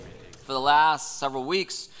For the last several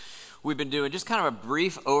weeks, we've been doing just kind of a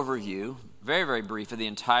brief overview, very, very brief, of the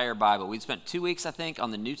entire Bible. We spent 2 weeks, I think,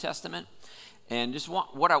 on the New Testament. And just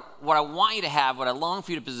what I want you to have, what I long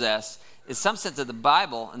for you to possess, is some sense that the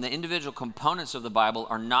Bible and the individual components of the Bible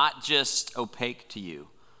are not just opaque to you,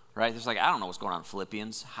 right? There's like, I don't know what's going on in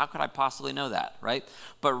Philippians. How could I possibly know that, right?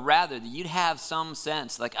 But rather, that you'd have some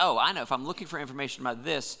sense like, oh, I know if I'm looking for information about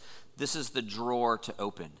this, this is the drawer to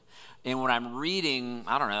open. And when I'm reading,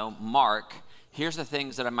 I don't know, Mark, here's the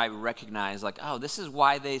things that I might recognize, like, oh, this is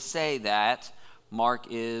why they say that Mark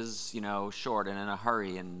is, short and in a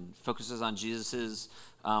hurry and focuses on Jesus's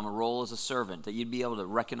role as a servant, that you'd be able to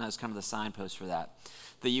recognize kind of the signpost for that.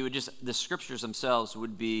 That you would the scriptures themselves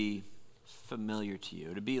would be familiar to you.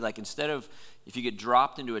 It'd be like, instead of, if you get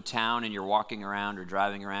dropped into a town and you're walking around or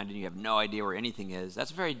driving around and you have no idea where anything is, that's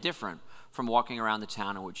very different from walking around the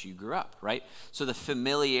town in which you grew up, right? So the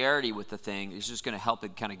familiarity with the thing is just going to help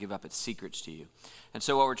it kind of give up its secrets to you. And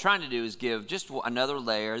so what we're trying to do is give just another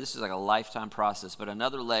layer. This is like a lifetime process, but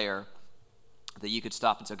another layer that you could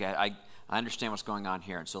stop and say, okay, I understand what's going on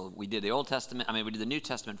here. And so we did the we did the New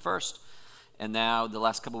Testament first, and now the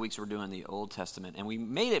last couple of weeks we're doing the Old Testament. And we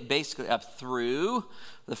made it basically up through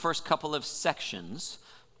the first couple of sections,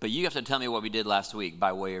 but you have to tell me what we did last week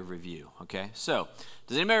by way of review, okay? So,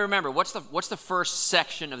 does anybody remember, what's the first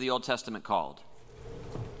section of the Old Testament called?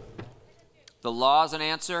 The Law is an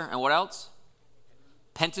answer, and what else?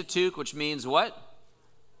 Pentateuch, which means what?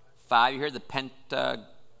 5. You hear the pentagon,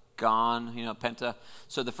 penta.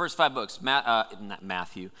 So the first 5 books, not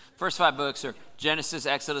Matthew. First 5 books are Genesis,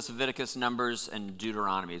 Exodus, Leviticus, Numbers, and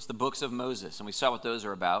Deuteronomy. It's the books of Moses, and we saw what those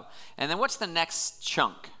are about. And then what's the next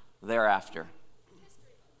chunk thereafter?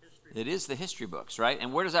 It is the history books, right?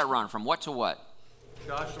 And where does that run? From what to what?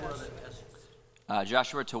 Joshua to Esther.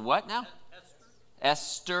 Joshua to what now?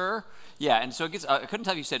 Esther. Yeah, and so it gets. I couldn't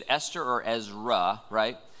tell if you said Esther or Ezra,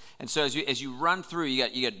 right? And so as you run through,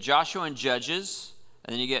 you get Joshua and Judges,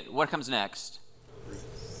 and then you get, what comes next?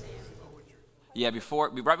 Yeah,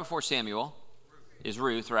 right before Samuel is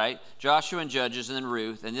Ruth, right? Joshua and Judges, and then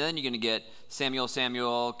Ruth, and then you're going to get Samuel,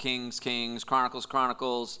 Kings,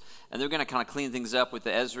 Chronicles, and they're going to kind of clean things up with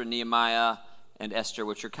the Ezra, Nehemiah, and Esther,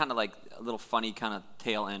 which are kind of like a little funny kind of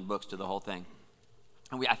tail end books to the whole thing.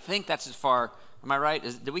 And I think that's as far. Am I right?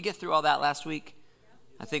 Did we get through all that last week?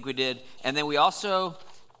 I think we did. And then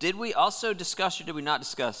did we also discuss, or did we not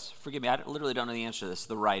discuss? Forgive me, I literally don't know the answer to this.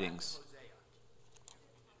 The writings.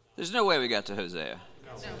 There's no way we got to Hosea.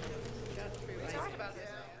 No.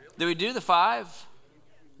 Did we do the 5?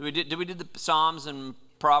 Did we do the Psalms and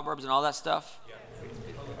Proverbs and all that stuff? You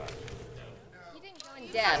didn't go in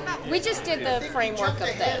depth. We just did the framework of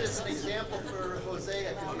those. As an example for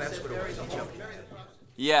Hosea.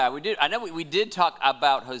 Yeah, we did. I know we did talk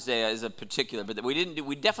about Hosea as a particular, but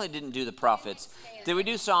we definitely didn't do the prophets. Did we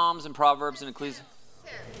do Psalms and Proverbs and Ecclesiastes?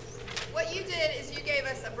 What you did is you gave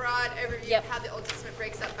us a broad overview of how the Old Testament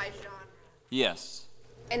breaks up by genre. Yes.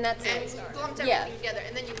 And that's And it. you lumped everything together,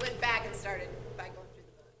 and then you went back and started by going through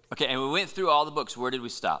the book. Okay, and we went through all the books. Where did we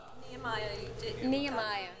stop?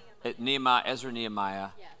 Nehemiah. Ezra,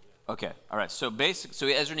 Nehemiah. Yeah. Okay, all right. So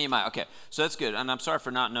Ezra, Nehemiah. Okay, so that's good. And I'm sorry for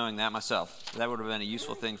not knowing that myself. That would have been a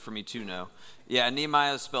useful thing for me to know. Yeah,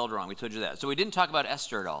 Nehemiah is spelled wrong. We told you that. So we didn't talk about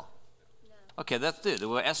Esther at all. No. Okay, that's good.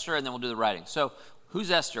 We'll Esther, and then we'll do the writing. So who's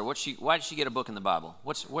Esther? Why did she get a book in the Bible?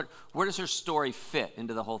 Where does her story fit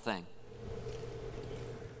into the whole thing?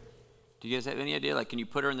 Do you guys have any idea? Like, can you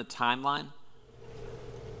put her in the timeline?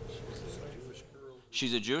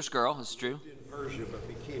 She's a Jewish girl. That's true. In Persia, but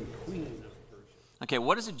became queen of Persia. Okay,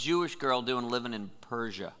 what is a Jewish girl doing living in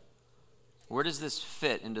Persia? Where does this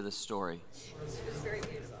fit into the story?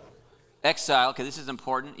 Exile. Okay, this is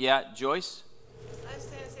important. Yeah, Joyce? I was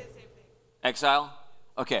saying the same thing. Exile?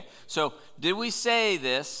 Okay, so did we say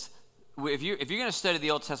this? If you're going to study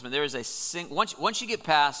the Old Testament, there is once you get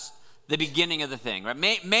past the beginning of the thing, right?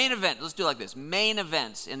 Main event. Let's do it like this. Main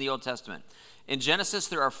events in the Old Testament. In Genesis,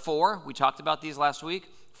 there are 4. We talked about these last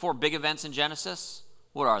week. 4 big events in Genesis.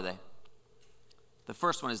 What are they? The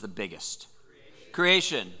first one is the biggest.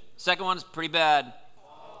 Creation. Second one is pretty bad.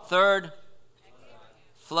 Third,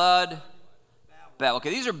 flood. Babel.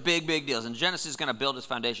 Okay, these are big deals, and Genesis is going to build its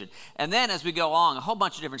foundation. And then as we go along, a whole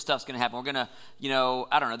bunch of different stuff's going to happen. We're going to,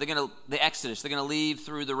 the Exodus, they're going to leave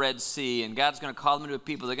through the Red Sea, and God's going to call them into a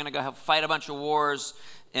people. They're going to go fight a bunch of wars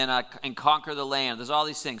and conquer the land. There's all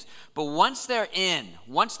these things. But once they're in,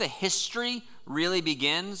 once the history really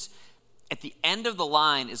begins, at the end of the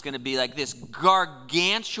line is going to be like this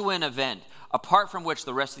gargantuan event, apart from which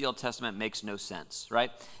the rest of the Old Testament makes no sense,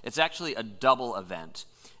 right? It's actually a double event.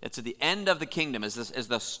 It's at the end of the kingdom. As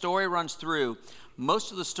the story runs through,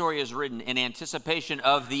 most of the story is written in anticipation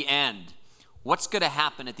of the end. What's going to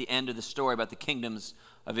happen at the end of the story about the kingdoms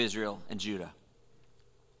of Israel and Judah?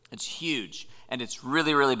 It's huge, and it's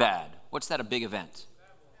really, really bad. What's that, a big event?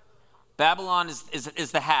 Babylon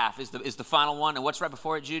is the half, is the final one. And what's right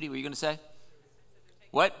before it, Judy? What are you going to say?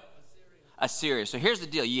 What? Assyria. So here's the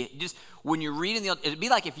deal. You just, when you're reading it'd be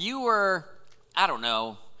like if you were, I don't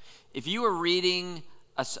know, if you were reading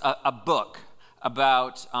a book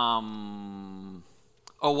about Oahu.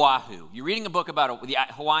 You're reading a book about the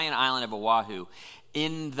Hawaiian island of Oahu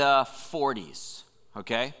in the 40s,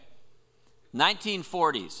 okay?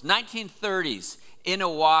 1940s, 1930s in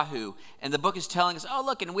Oahu, and the book is telling us, oh,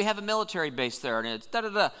 look, and we have a military base there, and it's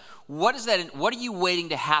da-da-da. What is that? What are you waiting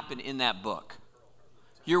to happen in that book?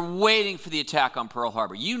 You're waiting for the attack on Pearl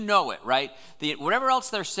Harbor. You know it, right? Whatever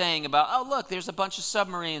else they're saying about, oh, look, there's a bunch of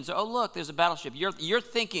submarines. Oh, look, there's a battleship. You're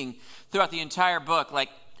thinking throughout the entire book, like,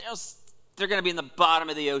 they're going to be in the bottom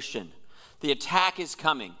of the ocean. The attack is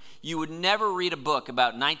coming. You would never read a book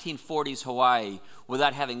about 1940s Hawaii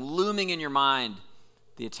without having looming in your mind,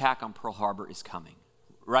 the attack on Pearl Harbor is coming,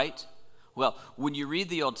 right? Well, when you read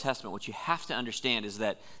the Old Testament, what you have to understand is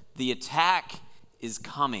that the attack is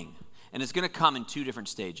coming. And it's going to come in two different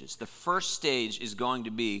stages. The first stage is going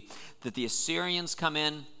to be that the Assyrians come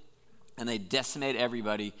in and they decimate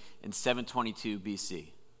everybody in 722 BC.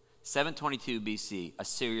 722 BC,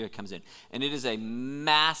 Assyria comes in. And it is a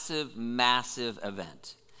massive, massive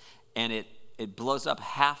event. And it blows up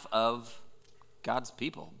half of God's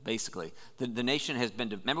people, basically. The nation has been,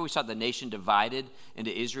 remember we saw the nation divided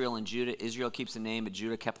into Israel and Judah. Israel keeps the name, but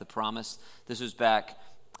Judah kept the promise. This was back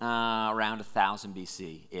around 1000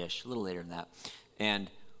 BC-ish, a little later than that. And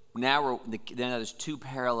now then there's two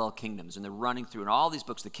parallel kingdoms, and they're running through, and all these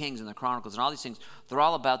books, the Kings and the Chronicles and all these things, they're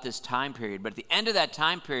all about this time period. But at the end of that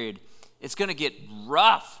time period, it's going to get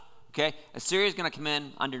rough, okay? Assyria's going to come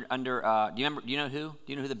in under do you know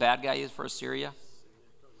who the bad guy is for Assyria?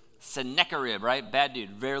 Sennacherib, right? Bad dude.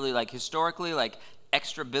 Very, like, historically, like,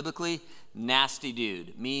 extra biblically, nasty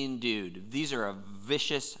dude, mean dude. These are a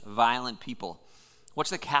vicious, violent people.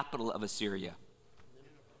 What's the capital of Assyria?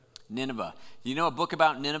 Nineveh. Do you know a book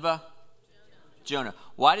about Nineveh? Jonah.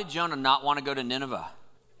 Why did Jonah not want to go to Nineveh?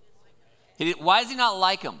 Why does he not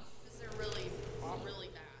like them? Because they're really, really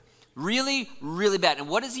bad. Really, really bad. And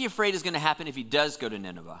what is he afraid is going to happen if he does go to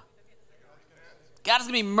Nineveh? God is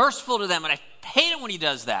going to be merciful to them, and I hate it when he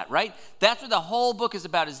does that, right? That's what the whole book is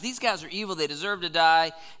about, is these guys are evil, they deserve to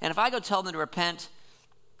die, and if I go tell them to repent,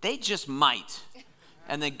 they just might.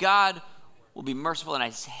 And then God will be merciful, and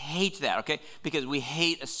I hate that, okay? Because we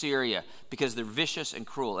hate Assyria, because they're vicious and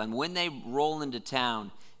cruel. And when they roll into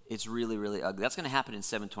town, it's really, really ugly. That's going to happen in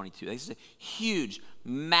 722. This is a huge,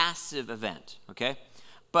 massive event, okay?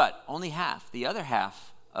 But only half, the other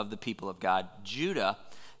half of the people of God, Judah,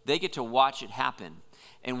 they get to watch it happen.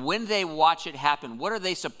 And when they watch it happen, what are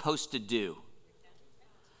they supposed to do?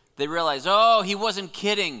 They realize, oh, he wasn't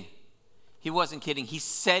kidding. He wasn't kidding. He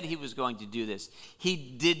said he was going to do this. He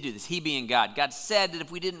did do this, he being God. God said that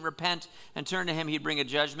if we didn't repent and turn to him, he'd bring a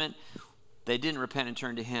judgment. They didn't repent and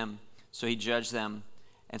turn to him, so he judged them.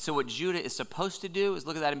 And so what Judah is supposed to do is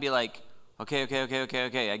look at that and be like, okay,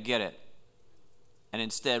 I get it. And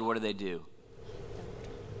instead, what do?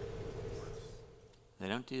 They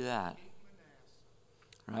don't do that.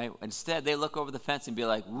 Right? Instead, they look over the fence and be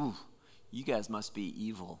like, ooh, you guys must be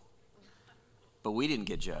evil. But we didn't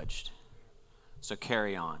get judged. So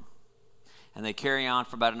carry on. And they carry on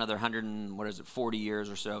for about another 40 years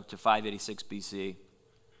or so to 586 BC.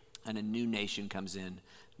 And a new nation comes in,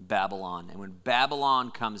 Babylon. And when Babylon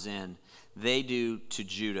comes in, they do to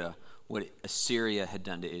Judah what Assyria had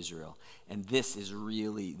done to Israel. And this is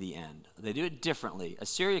really the end. They do it differently.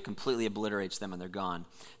 Assyria completely obliterates them and they're gone.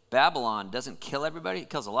 Babylon doesn't kill everybody. It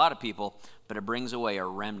kills a lot of people, but it brings away a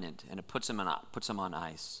remnant and it puts them on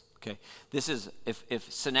ice. Okay, this is,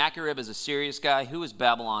 if Sennacherib is a serious guy, who is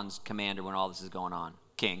Babylon's commander when all this is going on?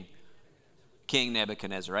 King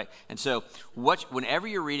Nebuchadnezzar, right? And so whenever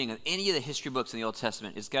you're reading any of the history books in the Old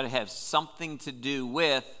Testament, it's got to have something to do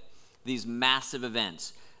with these massive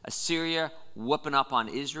events. Assyria whooping up on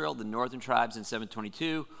Israel, the northern tribes in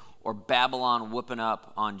 722, or Babylon whooping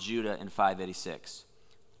up on Judah in 586.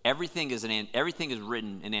 Everything is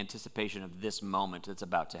written in anticipation of this moment that's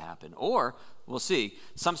about to happen. Or, we'll see,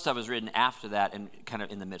 some stuff is written after that and kind of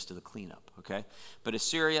in the midst of the cleanup, okay? But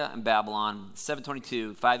Assyria and Babylon,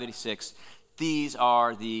 722, 586, these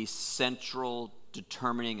are the central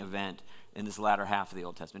determining event in this latter half of the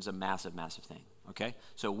Old Testament. It's a massive, massive thing, okay?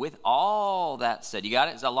 So with all that said, you got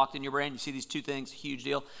it? Is that locked in your brain? You see these two things? Huge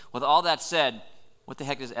deal. With all that said, What the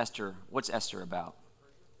heck is Esther? What's Esther about?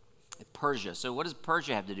 Persia. So what does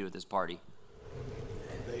Persia have to do with this party?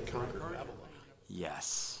 They conquered Babylon.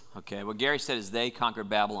 Yes. Okay, what Gary said is they conquered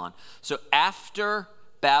Babylon. So after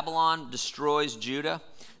Babylon destroys Judah,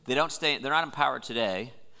 they're not in power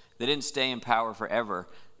today. They didn't stay in power forever.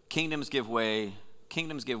 Kingdoms give way,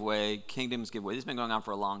 kingdoms give way, kingdoms give way. This has been going on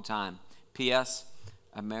for a long time. P.S.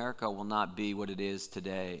 America will not be what it is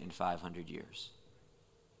today in 500 years.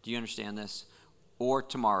 Do you understand this? Or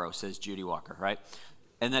tomorrow, says Judy Walker, right?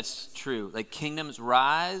 And that's true. Like kingdoms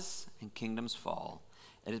rise and kingdoms fall.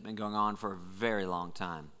 It has been going on for a very long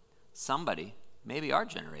time. Somebody, maybe our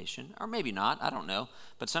generation, or maybe not, I don't know,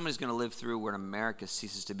 but somebody's going to live through where America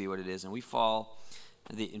ceases to be what it is, and we fall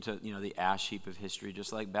into the ash heap of history,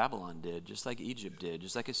 just like Babylon did, just like Egypt did,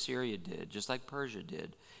 just like Assyria did, just like Persia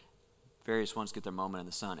did. Various ones get their moment in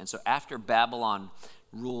the sun. And so after Babylon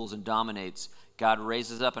rules and dominates, God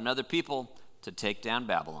raises up another people to take down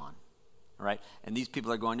Babylon. All right? And these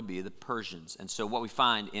people are going to be the Persians. And so what we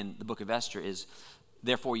find in the book of Esther is,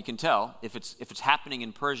 therefore you can tell if it's happening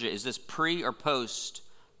in Persia, is this pre or post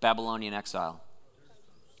Babylonian exile?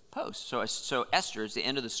 Post. So Esther is the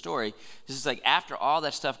end of the story. This is like after all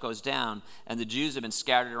that stuff goes down and the Jews have been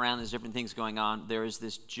scattered around, there's different things going on, there is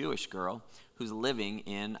this Jewish girl who's living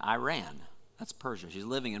in Iran. That's Persia. She's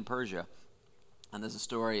living in Persia. And there's a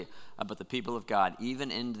story about the people of God,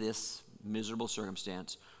 even in this miserable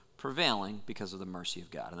circumstance, prevailing because of the mercy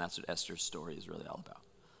of God. And that's what Esther's story is really all about.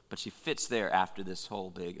 But she fits there after this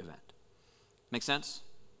whole big event. Make sense?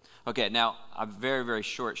 Okay, now I'm very, very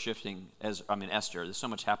short shifting Esther. There's so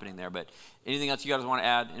much happening there, but anything else you guys want to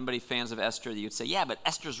add? Anybody fans of Esther that you'd say, yeah, but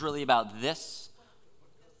Esther's really about this?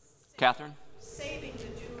 Catherine? Saving the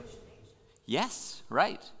Jewish nation. Yes,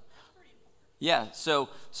 right. Yeah, so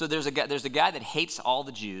there's a guy that hates all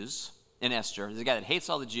the Jews in Esther. There's a guy that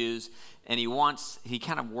hates all the Jews, and he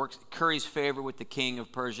kind of curries favor with the king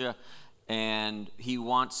of Persia, and he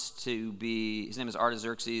wants to be, his name is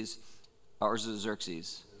Artaxerxes, or is it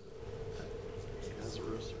Xerxes?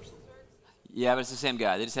 Yeah, but it's the same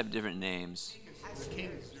guy. They just have different names.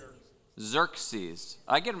 Xerxes.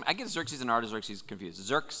 I get Xerxes and Artaxerxes confused.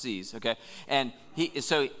 Xerxes, okay? And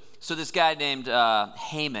so this guy named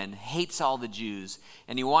Haman hates all the Jews,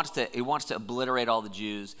 and he wants to obliterate all the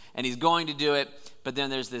Jews, and he's going to do it. But then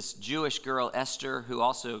there's this Jewish girl Esther who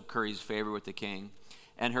also curries favor with the king,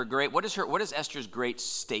 and what is Esther's great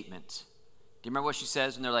statement? Do you remember what she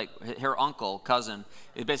says? And they're like, her cousin,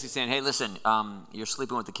 is basically saying, hey, listen, you're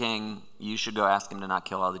sleeping with the king. You should go ask him to not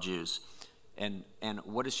kill all the Jews. And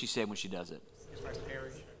what does she say when she does it? If I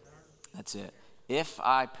perish. That's it. If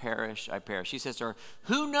I perish, I perish. She says to her,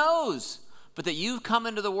 who knows but that you've come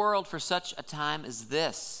into the world for such a time as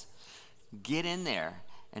this? Get in there.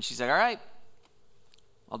 And she's like, all right,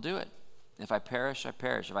 I'll do it. If I perish, I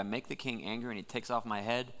perish. If I make the king angry and he takes off my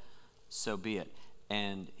head, so be it.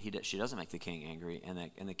 And she doesn't make the king angry,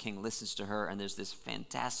 and the king listens to her, and there's this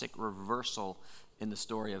fantastic reversal in the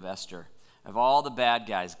story of Esther. Of all the bad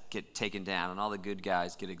guys get taken down, and all the good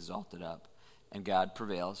guys get exalted up, and God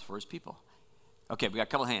prevails for his people. Okay, we got a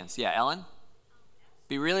couple hands. Yeah, Ellen?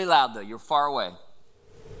 Be really loud, though. You're far away.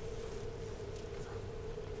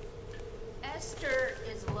 Esther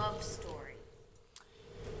is a love story.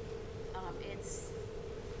 It's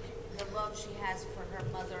the love she has for her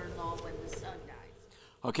mother-in-law when the son dies.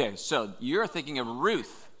 Okay, so you're thinking of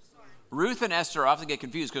Ruth. Ruth and Esther often get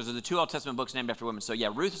confused because they're the two Old Testament books named after women. So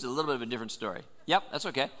yeah, Ruth is a little bit of a different story. Yep, that's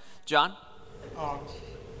okay. John?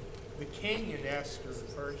 The king in Esther,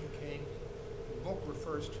 the Persian king, the book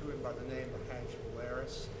refers to him by the name of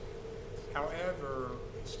Ahasuerus. However,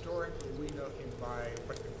 historically we know him by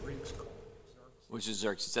what the Greeks call Xerxes. Which is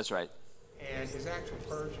Xerxes, that's right. And his actual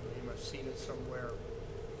Persian name, I've seen it somewhere.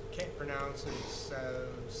 Can't pronounce it, so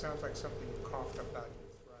sounds like something coughed up out of your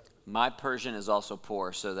throat. My Persian is also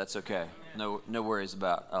poor, so that's okay. No worries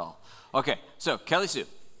about Okay, so Kelly Sue.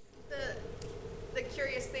 The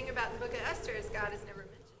curious thing about the book of Esther is God has never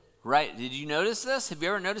mentioned it. Right. Did you notice this? Have you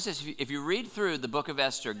ever noticed this? If you read through the book of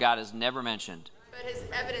Esther, God is never mentioned. But his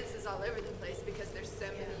evidence is all over the place because there's so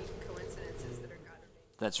many coincidences that are God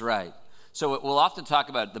ordained. That's right. So we'll often talk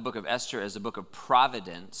about the book of Esther as a book of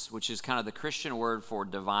providence, which is kind of the Christian word for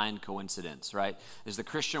divine coincidence, right? Is the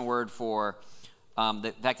Christian word for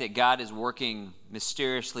the fact that God is working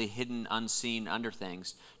mysteriously, hidden, unseen under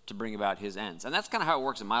things to bring about his ends. And that's kind of how it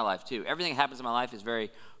works in my life too. Everything that happens in my life is very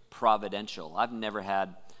providential. I've never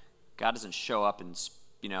had, God doesn't show up and,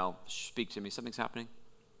 speak to me. Something's happening.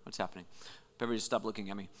 What's happening? Everybody just stop looking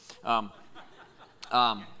at me.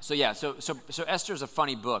 So Esther is a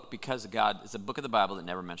funny book because God, it's a book of the Bible that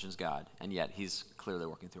never mentions God, and yet he's clearly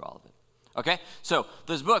working through all of it. Okay, so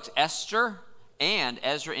those books, Esther and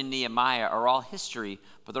Ezra and Nehemiah, are all history,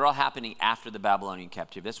 but they're all happening after the Babylonian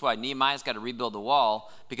captivity. That's why Nehemiah's got to rebuild the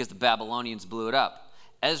wall because the Babylonians blew it up.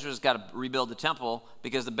 Ezra's got to rebuild the temple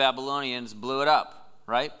because the Babylonians blew it up,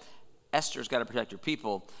 right? Esther's got to protect her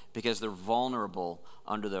people because they're vulnerable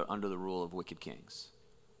under the rule of wicked kings.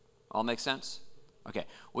 All make sense? Okay,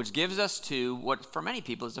 which gives us to what for many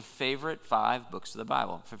people is the favorite 5 books of the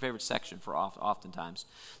Bible, a favorite section for oftentimes,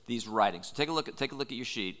 these writings. So take a look at your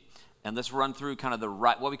sheet, and let's run through kind of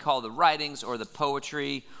what we call the writings or the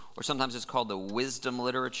poetry, or sometimes it's called the wisdom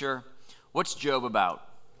literature. What's Job about?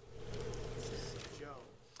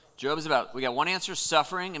 Job is about, we got one answer,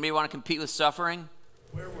 suffering. Anybody want to compete with suffering?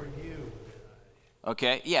 Where were you?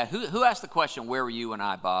 Okay, yeah, who asked the question, where were you and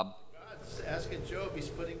I, Bob? God's asking Job, he's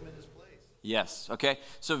putting him in his place. Yes, okay.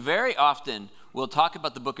 So very often we'll talk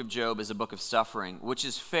about the book of Job as a book of suffering, which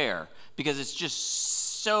is fair because it's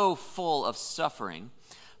just so full of suffering.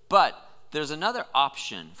 But there's another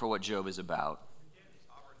option for what Job is about.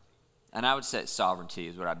 And I would say sovereignty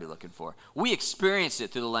is what I'd be looking for. We experience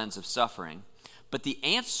it through the lens of suffering, but the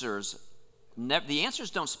answers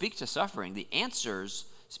don't speak to suffering. The answers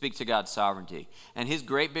speak to God's sovereignty. And his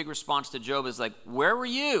great big response to Job is like, where were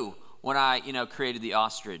you when I, created the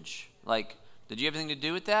ostrich? Like, did you have anything to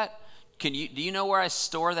do with that? Do you know where I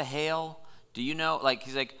store the hail? Do you know,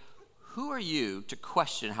 he's like, who are you to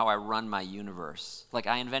question how I run my universe? Like,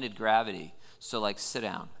 I invented gravity, so sit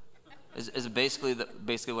down. Is basically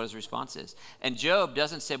what his response is. And Job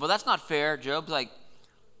doesn't say, well, that's not fair. Job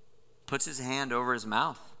puts his hand over his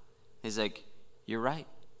mouth. He's like, you're right.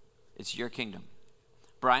 It's your kingdom.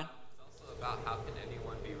 Brian? It's also about how can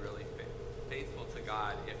anyone be really faithful to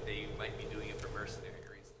God if they might be doing it for mercenary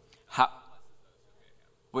reasons.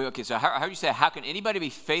 So how do you say, how can anybody be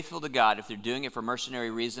faithful to God if they're doing it for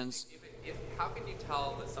mercenary reasons? How can you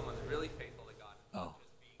tell that someone's really faithful to God?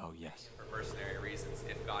 Yes. For mercenary reasons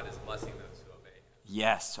if God is blessing those who obey him.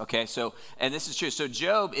 Yes. Okay. So, and this is true. So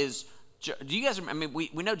Job is, do you guys,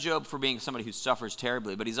 we know Job for being somebody who suffers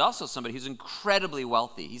terribly, but he's also somebody who's incredibly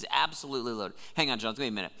wealthy. He's absolutely loaded. Hang on, John, give me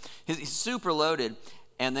a minute. He's super loaded.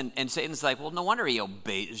 And Satan's like, well, no wonder he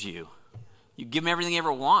obeys you. You give him everything he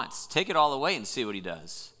ever wants. Take it all away and see what he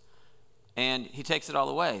does. And he takes it all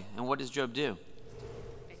away. And what does Job do?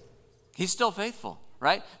 He's still faithful,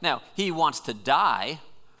 right? Now, he wants to die,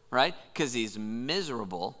 right? Because he's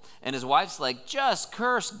miserable. And his wife's like, just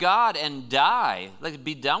curse God and die.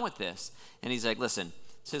 Be done with this. And he's like, listen,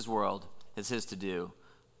 it's his world. It's his to do.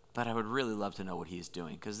 But I would really love to know what he's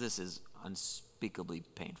doing because this is unspeakably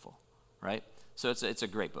painful, right? So it's a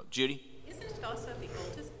great book. Judy? Isn't it also the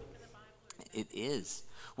oldest book in the Bible? It is.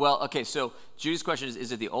 Well, okay, so Judy's question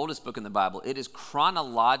is it the oldest book in the Bible? It is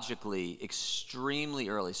chronologically extremely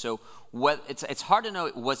early. So it's hard to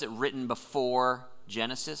know, was it written before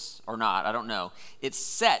Genesis or not? I don't know. It's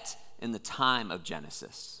set in the time of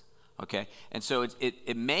Genesis, okay? And so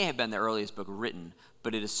it may have been the earliest book written,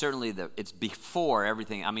 but it is certainly it's before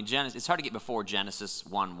everything. I mean, it's hard to get before Genesis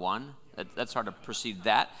 1:1. That's hard to precede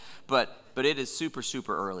that, but it is super,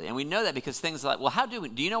 super early. And we know that because things like, well,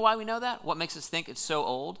 do you know why we know that? What makes us think it's so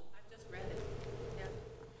old? I've just read it. Yeah.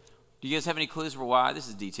 Do you guys have any clues for why? This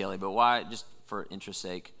is detailing, but why, just for interest's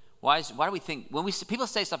sake, why do we think, people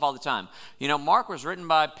say stuff all the time, Mark was written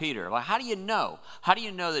by Peter. Like, how do you know? How do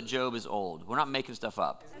you know that Job is old? We're not making stuff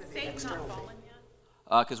up. Has Satan not fallen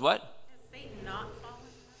yet? Because what? Has Satan not fallen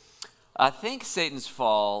yet? I think Satan's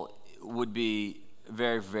fall would be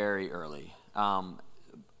very, very early.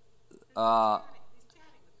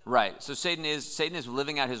 Right. So Satan is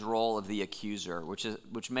living out his role of the accuser,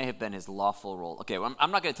 which may have been his lawful role. Okay, well,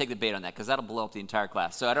 I'm not going to take the bait on that because that'll blow up the entire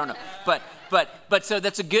class. So I don't know. But so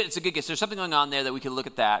it's a good guess. There's something going on there that we can look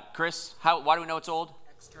at that. Chris, why do we know it's old?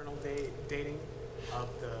 External dating of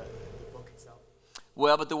the book itself.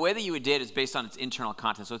 Well, but the way that you would date is based on its internal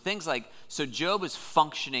content. So things like, Job is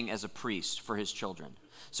functioning as a priest for his children.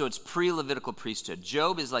 So it's pre-Levitical priesthood.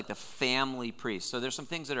 Job is like the family priest. So there's some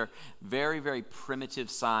things that are very, very primitive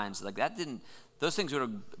signs. Those things would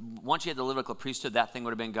have, once you had the Levitical priesthood, that thing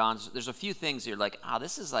would have been gone. So there's a few things that you're like,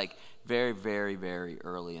 this is like very, very, very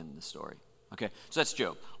early in the story. Okay, so that's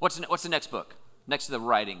Job. What's the next book? Next to the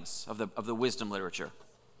writings of the wisdom literature?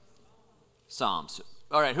 Psalms.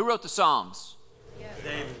 All right, who wrote the Psalms?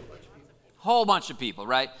 David. Whole bunch of people,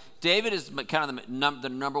 right? David is kind of the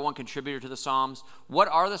number one contributor to the Psalms. What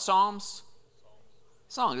are the Psalms?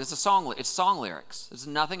 Songs. It's song lyrics. It's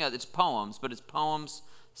nothing. It's poems, but it's poems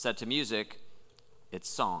set to music. It's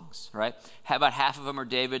songs, right? About half of them are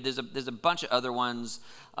David. There's a bunch of other ones.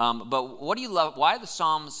 But what do you love? Why are the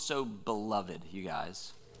Psalms so beloved, you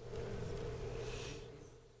guys?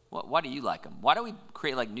 Why do you like them? Why do we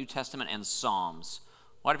create like New Testament and Psalms?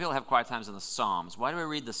 Why do people have quiet times in the Psalms? Why do we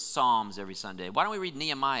read the Psalms every Sunday? Why don't we read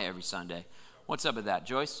Nehemiah every Sunday? What's up with that,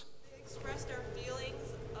 Joyce? We expressed our feelings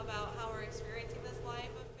about how we're experiencing this life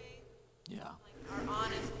of faith. Yeah. Like our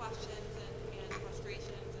honest questions and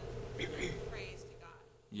frustrations and praise to God.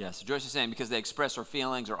 Yes, so Joyce is saying because they express our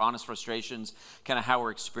feelings, our honest frustrations, kind of how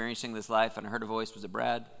we're experiencing this life. And I heard a voice, was it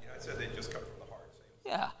Brad? Yeah, I said they just come from the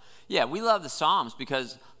heart. Yeah, we love the Psalms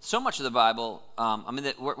because so much of the Bible,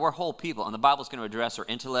 we're whole people, and the Bible's going to address our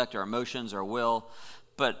intellect, our emotions, our will.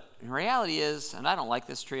 But the reality is, and I don't like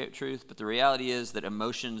this truth, but the reality is that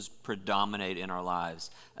emotions predominate in our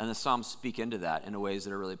lives. And the Psalms speak into that in ways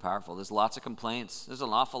that are really powerful. There's lots of complaints. There's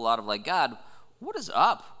an awful lot of like, God, what is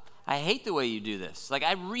up? I hate the way you do this. Like,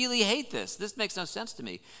 I really hate this. This makes no sense to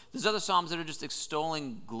me. There's other Psalms that are just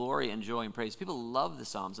extolling glory and joy and praise. People love the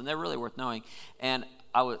Psalms, and they're really worth knowing. And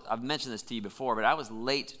I've mentioned this to you before, but I was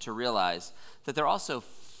late to realize that they're also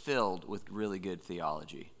filled with really good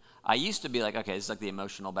theology. I used to be like, okay, this is like the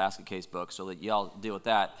emotional basket case book, so that y'all deal with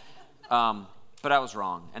that. But I was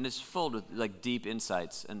wrong. And it's filled with like deep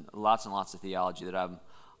insights and lots of theology that I've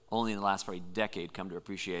only in the last probably decade come to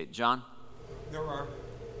appreciate. John? There are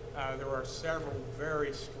several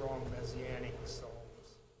very strong messianic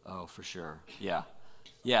psalms. Oh, for sure. Yeah.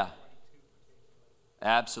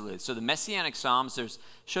 Absolutely. So the Messianic Psalms,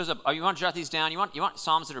 shows up. Oh, you want to jot these down? You want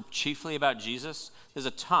Psalms that are chiefly about Jesus? There's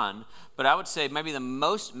a ton, but I would say maybe the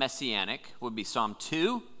most Messianic would be Psalm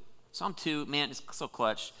 2. Psalm 2, man, it's so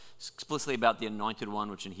clutch. It's explicitly about the Anointed One,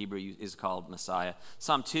 which in Hebrew is called Messiah.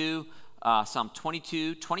 Psalm 2, Psalm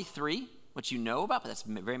 22, 23, which you know about, but that's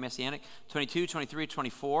very Messianic. 22, 23,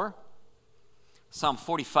 24. Psalm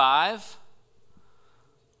 45.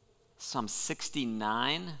 Psalm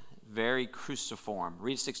 69. Very cruciform.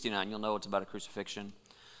 Read 69. You'll know it's about a crucifixion.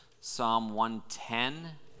 Psalm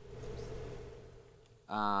 110.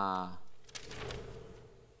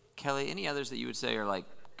 Kelly, any others that you would say are like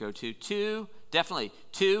go to? 2, definitely.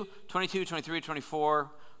 2, 22, 23, 24,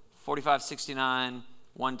 45, 69,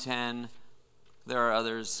 110. There are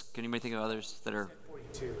others. Can anybody think of others that are?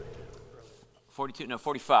 42. No,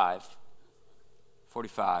 45.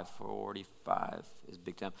 45 is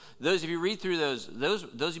big time. Those, if you read through those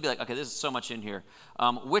you'd be like, okay, there's so much in here.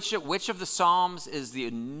 Which of the Psalms is the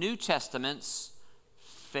New Testament's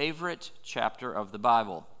favorite chapter of the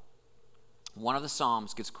Bible? One of the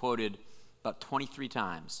Psalms gets quoted about 23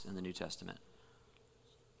 times in the New Testament.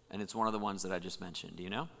 And it's one of the ones that I just mentioned. Do you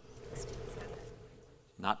know?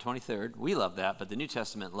 Not 23rd. We love that, but the New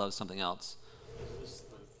Testament loves something else.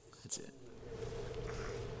 That's it.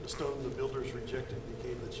 The stone the builders rejected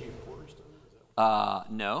became the chief cornerstone?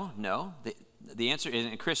 No. The answer is,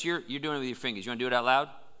 and Chris, you're doing it with your fingers. You want to do it out loud?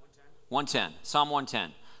 110. Psalm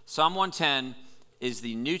 110. Psalm 110 is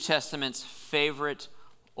the New Testament's favorite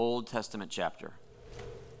Old Testament chapter.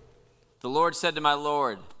 The Lord said to my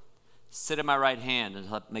Lord, sit at my right hand and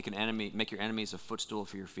make your enemies a footstool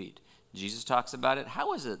for your feet. Jesus talks about it.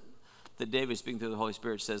 How is it that David, speaking through the Holy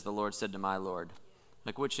Spirit, says the Lord said to my Lord?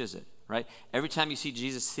 Like, which is it, right? Every time you see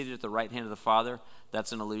Jesus seated at the right hand of the Father,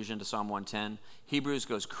 that's an allusion to Psalm 110. Hebrews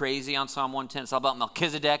goes crazy on Psalm 110. It's all about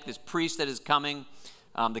Melchizedek, this priest that is coming.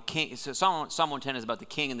 The king. So Psalm 110 is about the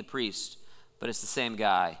king and the priest, but it's the same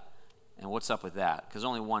guy. And what's up with that? Because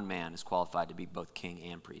only one man is qualified to be both king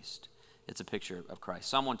and priest. It's a picture of Christ.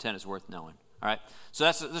 Psalm 110 is worth knowing. All right? So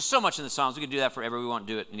there's so much in the Psalms. We could do that forever. We won't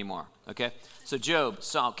do it anymore. Okay? So Job,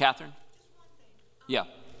 Psalm, Catherine? Yeah.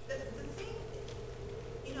 The thing,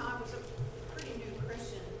 I was a pretty new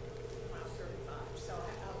Christian when I was 35, so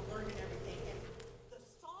I was learning everything. And the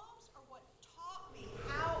Psalms are what taught me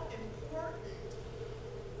how important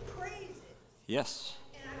praise is. Yes.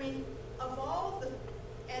 And of all the,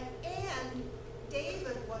 and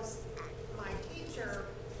David was my teacher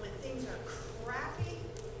when things are crappy.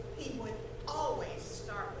 He would always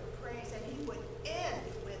start with praise, and he would end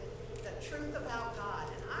with the truth about God.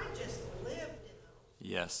 And I just lived in those.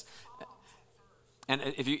 Yes. And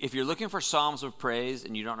if you're looking for Psalms of praise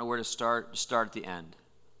and you don't know where to start at the end.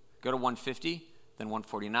 Go to 150, then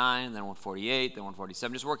 149, then 148, then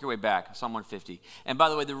 147. Just work your way back, Psalm 150. And by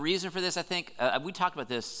the way, the reason for this, I think, we talked about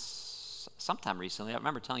this sometime recently. I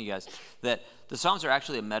remember telling you guys that the Psalms are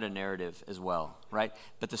actually a meta-narrative as well, right?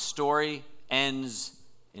 But the story ends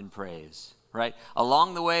in praise, right?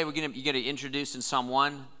 Along the way, you get introduced in Psalm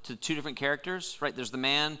 1 to two different characters, right? There's the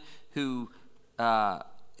man who...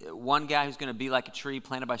 one guy who's going to be like a tree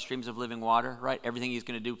planted by streams of living water, right? Everything he's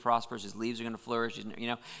going to do prospers. His leaves are going to flourish,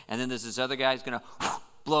 And then there's this other guy who's going to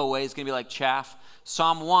blow away. He's going to be like chaff.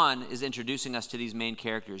 Psalm 1 is introducing us to these main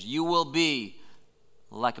characters. You will be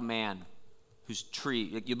like a man who whose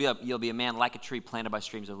tree, you'll be a man like a tree planted by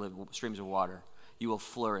streams of water. You will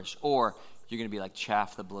flourish. Or you're going to be like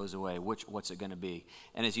chaff that blows away. What's it going to be?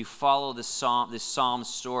 And as you follow this psalm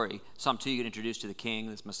story, Psalm 2, you get introduced to the king,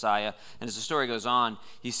 this Messiah. And as the story goes on,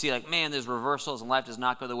 you see like, man, there's reversals and life does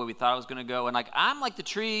not go the way we thought it was going to go. And like, I'm like the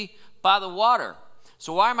tree by the water.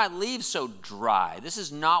 So why are my leaves so dry? This is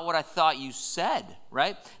not what I thought you said,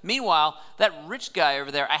 right? Meanwhile, that rich guy over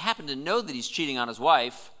there, I happen to know that he's cheating on his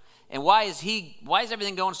wife. And why is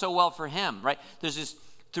everything going so well for him, right? There's this,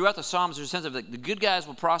 throughout the Psalms, there's a sense of like, the good guys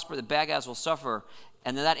will prosper, the bad guys will suffer.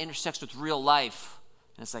 And then that intersects with real life.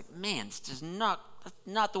 And it's like, man, it's just that's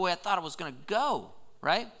not the way I thought it was going to go,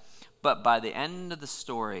 right? But by the end of the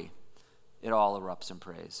story, it all erupts in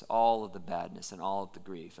praise. All of the badness and all of the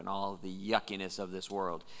grief and all of the yuckiness of this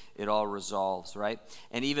world, it all resolves, right?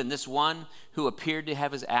 And even this one who appeared to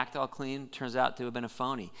have his act all clean turns out to have been a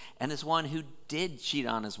phony. And this one who did cheat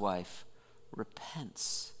on his wife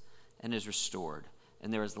repents and is restored.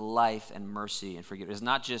 And there is life and mercy and forgiveness. It's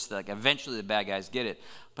not just like eventually the bad guys get it,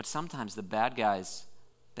 but sometimes the bad guys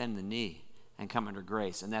bend the knee and come under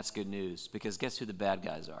grace. And that's good news, because guess who the bad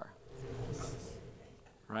guys are?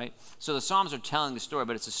 Right? So the Psalms are telling the story,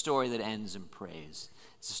 but it's a story that ends in praise.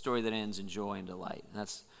 It's a story that ends in joy and delight. And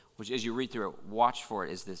that's, which as you read through it, watch for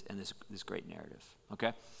it, is this great narrative.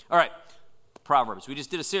 Okay? All right. Proverbs. We just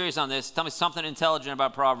did a series on this. Tell me something intelligent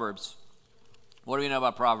about Proverbs. What do we know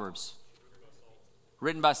about Proverbs?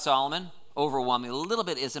 Written by Solomon. Overwhelming. A little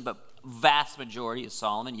bit isn't, but vast majority is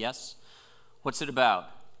Solomon. Yes. What's it about?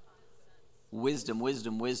 Wisdom.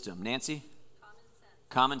 Nancy?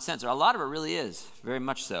 Common sense. A lot of it really is, very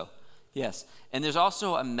much so. Yes. And there's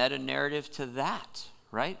also a meta-narrative to that,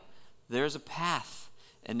 right? There's a path.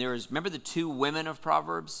 And remember the two women of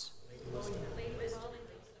Proverbs?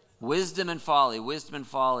 Wisdom and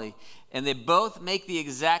folly. And they both make the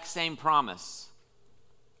exact same promise.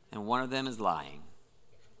 And one of them is lying.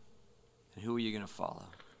 And who are you going to follow?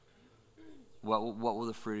 What will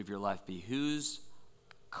the fruit of your life be? Whose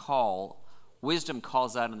call? Wisdom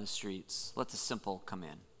calls out in the streets, let the simple come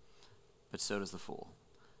in, but so does the fool.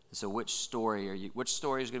 And so which story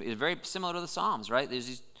is going to be? It's very similar to the Psalms, right?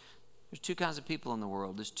 There's two kinds of people in the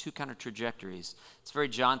world. There's two kind of trajectories. It's very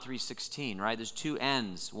John 3:16, right? There's two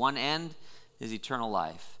ends. One end is eternal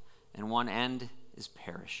life, and one end is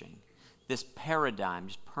perishing. This paradigm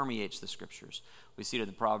just permeates the scriptures. We see it in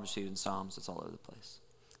the Proverbs, we see it in Psalms. It's all over the place.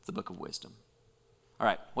 It's the book of wisdom. All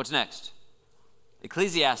right, what's next?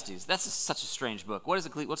 Ecclesiastes. That's such a strange book. What's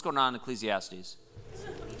going on in Ecclesiastes?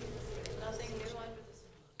 Nothing new under the sun.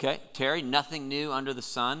 Okay, Terry, nothing new under the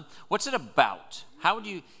sun. What's it about? How would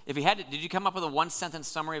you, if you had to, did you come up with a one-sentence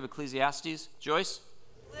summary of Ecclesiastes? Joyce?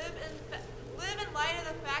 Live in light of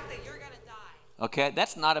the fact that you're going to die. Okay,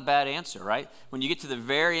 that's not a bad answer, right? When you get to the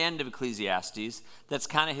very end of Ecclesiastes, that's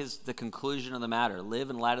kind of the conclusion of the matter.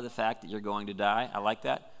 Live in light of the fact that you're going to die. I like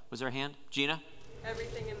that. Was there a hand? Gina?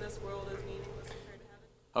 Everything in this world is meaningless.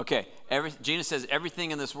 Okay, Gina says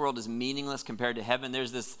everything in this world is meaningless compared to heaven.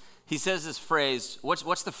 He says this phrase,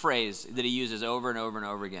 what's the phrase that he uses over and over and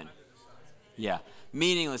over again? Yeah,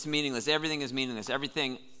 meaningless, everything is meaningless.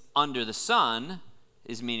 Everything under the sun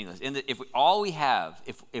is meaningless. And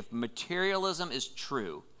if materialism is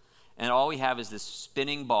true, and all we have is this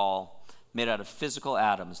spinning ball made out of physical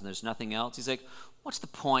atoms, and there's nothing else, he's like, what's the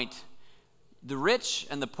point? The rich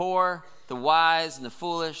and the poor, the wise and the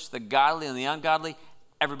foolish, the godly and the ungodly,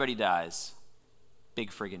 everybody dies.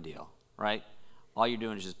 Big friggin' deal, right? All you're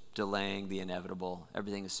doing is just delaying the inevitable.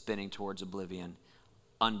 Everything is spinning towards oblivion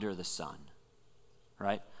under the sun,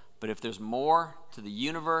 right? But if there's more to the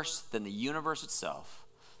universe than the universe itself,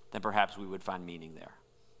 then perhaps we would find meaning there,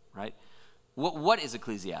 right? What is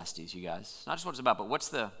Ecclesiastes, you guys? Not just what it's about, but what's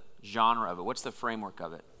the genre of it? What's the framework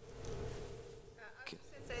of it? I was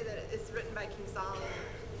just going to say that it's written by King Solomon.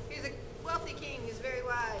 He's a wealthy king who's very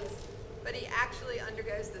wise. But he actually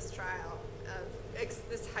undergoes this trial of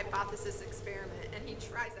this hypothesis experiment, and he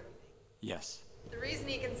tries everything. Yes. The reason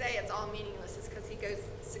he can say it's all meaningless is because he goes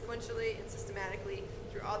sequentially and systematically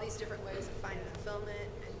through all these different ways of finding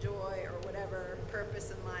fulfillment and joy or whatever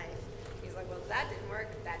purpose in life. He's like, well, that didn't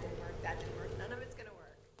work, that didn't work, that didn't work. None of it's going to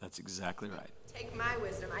work. That's exactly right. Take my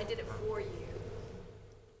wisdom. I did it for you.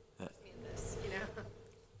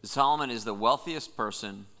 Solomon is the wealthiest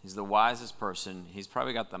person. He's the wisest person. He's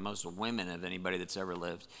probably got the most women of anybody that's ever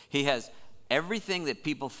lived. He has everything that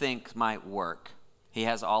people think might work. He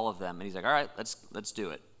has all of them. And he's like, all right, let's do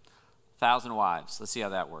it. 1,000 wives. Let's see how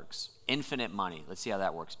that works. Infinite money. Let's see how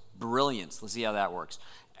that works. Brilliance. Let's see how that works.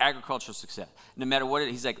 Agricultural success. No matter what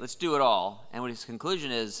he's like, let's do it all. And what his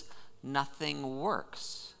conclusion is, nothing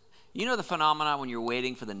works. You know the phenomena when you're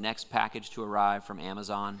waiting for the next package to arrive from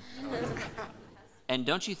Amazon? And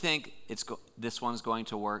don't you think this one's going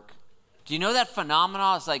to work? Do you know that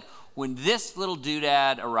phenomena? It's like, when this little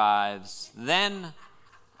doodad arrives, then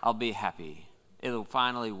I'll be happy. It'll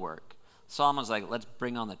finally work. Solomon's like, let's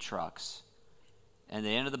bring on the trucks. And at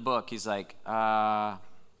the end of the book, he's like, none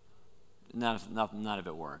of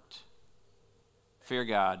it worked. Fear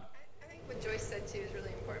God. I think what Joyce said too is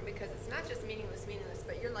really important, because it's not just meaningless,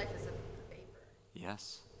 but your life is a vapor.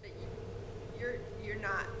 Yes. But you're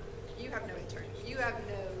not, you have no eternity. You have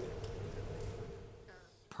no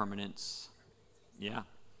permanence. Yeah,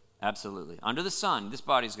 absolutely. Under the sun, this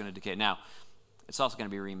body's going to decay. Now, it's also going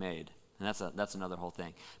to be remade. And that's another whole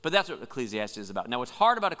thing. But that's what Ecclesiastes is about. Now, what's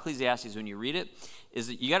hard about Ecclesiastes when you read it is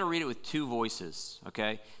that you got to read it with two voices,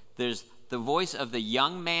 okay? There's the voice of the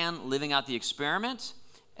young man living out the experiment,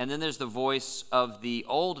 and then there's the voice of the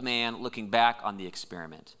old man looking back on the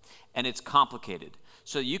experiment. And it's complicated.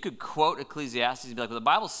 So you could quote Ecclesiastes and be like, well, the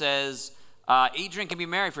Bible says, eat, drink, and be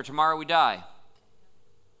merry, for tomorrow we die.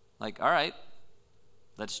 Like, all right.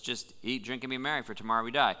 Let's just eat, drink, and be merry, for tomorrow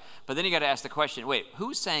we die. But then you got to ask the question, wait,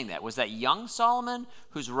 who's saying that? Was that young Solomon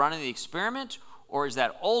who's running the experiment, or is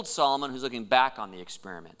that old Solomon who's looking back on the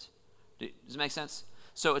experiment? Does it make sense?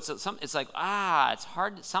 So it's like, it's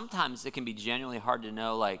hard. Sometimes it can be genuinely hard to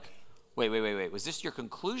know, like, wait. Was this your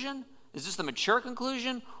conclusion? Is this the mature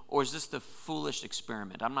conclusion, or is this the foolish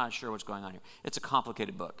experiment? I'm not sure what's going on here. It's a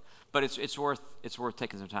complicated book, but it's worth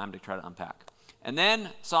taking some time to try to unpack. And then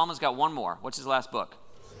Solomon's got one more. What's his last book?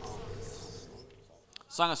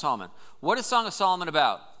 Song of Solomon. What is Song of Solomon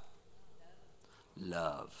about?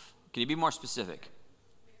 Love. Can you be more specific?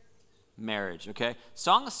 Marriage, okay?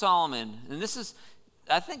 Song of Solomon, and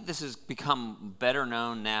I think this has become better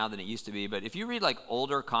known now than it used to be, but if you read like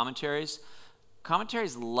older commentaries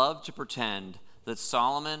love to pretend that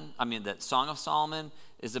Song of Solomon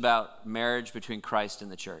is about marriage between Christ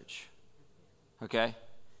and the church. Okay?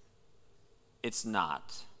 It's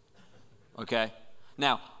not. Okay?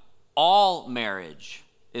 Now, all marriage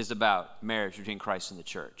is about marriage between Christ and the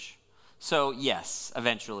church. So, yes,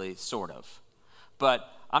 eventually, sort of. But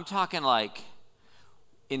I'm talking like,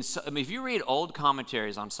 if you read old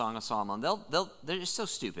commentaries on Song of Solomon, they're just so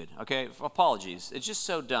stupid, okay? Apologies. It's just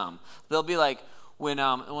so dumb. They'll be like, when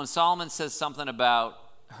Solomon says something about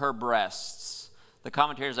her breasts, the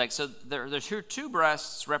commentator's like, so there's her two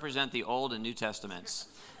breasts represent the Old and New Testaments.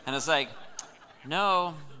 And it's like,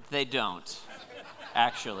 no, they don't,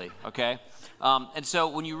 actually, okay? And so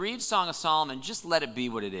when you read Song of Solomon, just let it be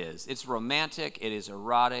what it is. It's romantic, it is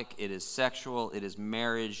erotic, it is sexual, it is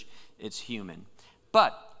marriage, it's human.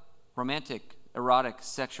 But romantic, erotic,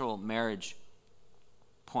 sexual marriage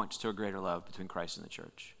points to a greater love between Christ and the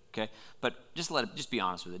church, okay? But just be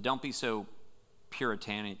honest with it. Don't be so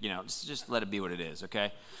puritanic, just let it be what it is,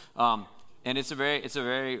 okay? And it's a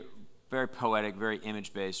very, very poetic, very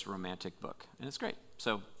image-based, romantic book. And it's great.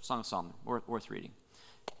 So, Song of Solomon, worth reading.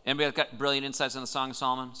 Anybody got brilliant insights on the Song of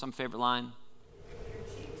Solomon? Some favorite line?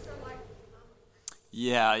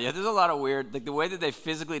 Yeah, there's a lot of weird, like the way that they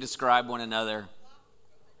physically describe one another.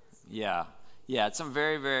 Yeah, it's some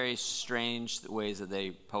very, very strange ways that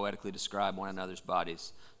they poetically describe one another's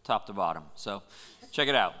bodies, top to bottom. So, check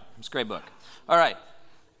it out. It's a great book. All right.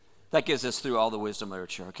 That gets us through all the wisdom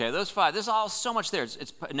literature, okay? Those five, there's all so much there.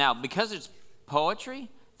 Now, because it's poetry,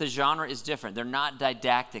 the genre is different. They're not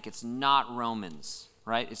didactic. It's not Romans,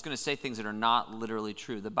 right? It's going to say things that are not literally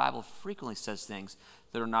true. The Bible frequently says things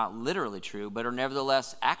that are not literally true, but are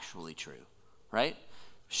nevertheless actually true, right?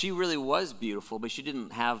 She really was beautiful, but she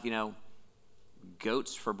didn't have,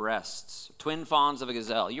 goats for breasts, twin fawns of a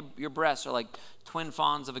gazelle. Your breasts are like twin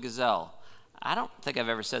fawns of a gazelle. I don't think I've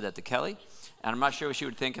ever said that to Kelly. And I'm not sure what she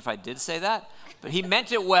would think if I did say that. But he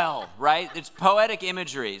meant it well, right? It's poetic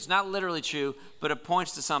imagery. It's not literally true, but it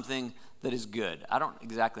points to something that is good. I don't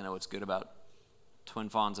exactly know what's good about twin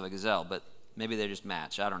fawns of a gazelle, but maybe they just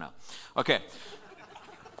match. I don't know. Okay.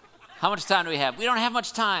 How much time do we have? We don't have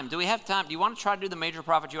much time. Do we have time? Do you want to try to do the major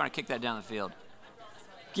prophet? Do you want to kick that down the field?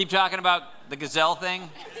 Keep talking about the gazelle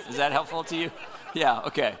thing? Is that helpful to you? Yeah,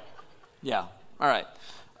 okay. Yeah, all right.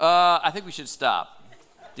 I think we should stop.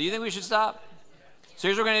 Do you think we should stop? So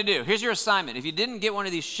here's what we're going to do. Here's your assignment. If you didn't get one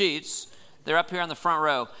of these sheets, they're up here on the front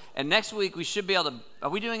row. And next week, we should be able to... Are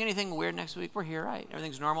we doing anything weird next week? We're here, right?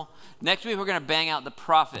 Everything's normal? Next week, we're going to bang out the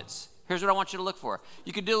prophets. Here's what I want you to look for.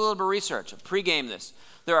 You could do a little bit of research. Pre-game this.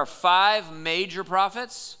 There are 5 major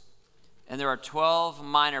prophets, and there are 12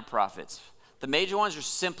 minor prophets. The major ones are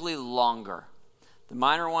simply longer. The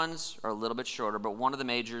minor ones are a little bit shorter, but one of the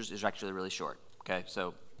majors is actually really short. Okay,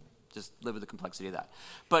 so... just live with the complexity of that.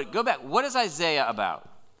 But go back. What is Isaiah about?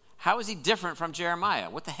 How is he different from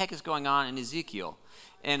Jeremiah? What the heck is going on in Ezekiel?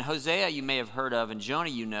 And Hosea you may have heard of, and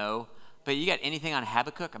Jonah you know, but you got anything on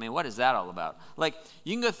Habakkuk? I mean, what is that all about? Like,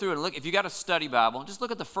 you can go through and look, if you got a study Bible, just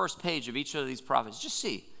look at the first page of each of these prophets. Just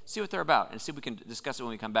see what they're about, and see if we can discuss it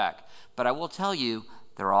when we come back. But I will tell you,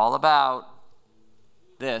 they're all about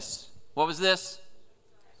this. What was this?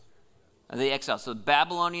 The exile. So the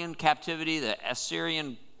Babylonian captivity, the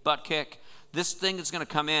Assyrian butt kick, this thing that's going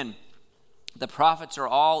to come in. The prophets are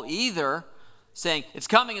all either saying, it's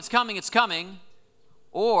coming, it's coming, it's coming,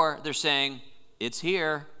 or they're saying, it's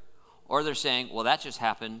here, or they're saying, well, that just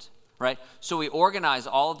happened, right? So we organize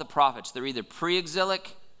all of the prophets. They're either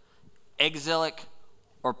pre-exilic, exilic,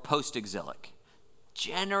 or post-exilic.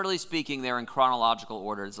 Generally speaking, they're in chronological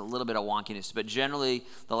order. There's a little bit of wonkiness, but generally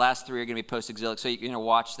the last three are going to be post-exilic, so you're going to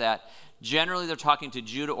watch that. Generally, they're talking to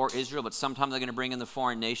Judah or Israel, but sometimes they're going to bring in the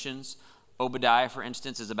foreign nations. Obadiah, for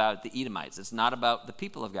instance, is about the Edomites. It's not about the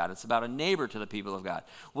people of God. It's about a neighbor to the people of God.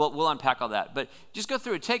 We'll unpack all that. But just go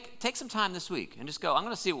through it. Take some time this week and just go, I'm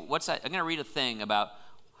going to see I'm going to read a thing about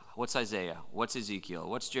what's Isaiah, what's Ezekiel,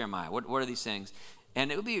 what's Jeremiah, what are these things?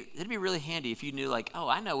 And it'd be really handy if you knew, like, oh,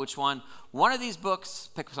 I know which one. One of these books,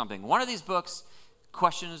 pick something. One of these books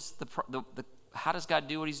questions the how does God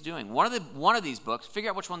do what he's doing? One of these books, figure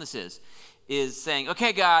out which one this is saying,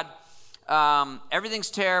 okay, God, everything's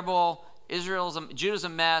terrible. Judah's a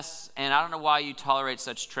mess, and I don't know why you tolerate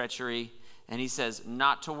such treachery. And he says,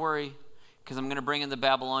 not to worry, because I'm going to bring in the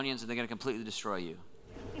Babylonians, and they're going to completely destroy you.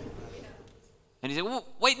 And he said, well,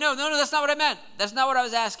 wait, no, that's not what I meant. That's not what I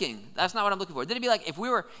was asking. That's not what I'm looking for. Then it'd be like if we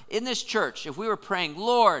were in this church, if we were praying,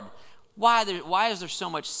 Lord, why is there so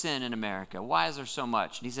much sin in America? Why is there so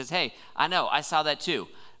much? And he says, hey, I know, I saw that too.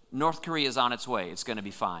 North Korea is on its way. It's going to be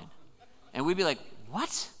fine. And we'd be like,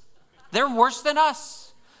 what? They're worse than us.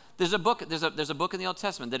 There's a book in the Old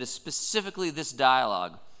Testament that is specifically this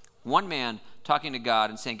dialogue. One man talking to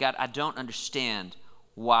God and saying, God, I don't understand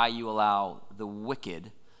why you allow the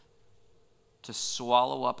wicked to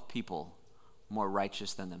swallow up people more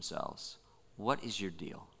righteous than themselves. What is your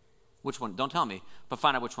deal? Which one? Don't tell me, but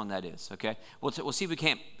find out which one that is, okay? We'll see if we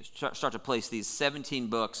can't start to place these 17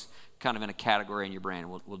 books kind of in a category in your brain.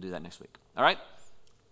 We'll do that next week. All right?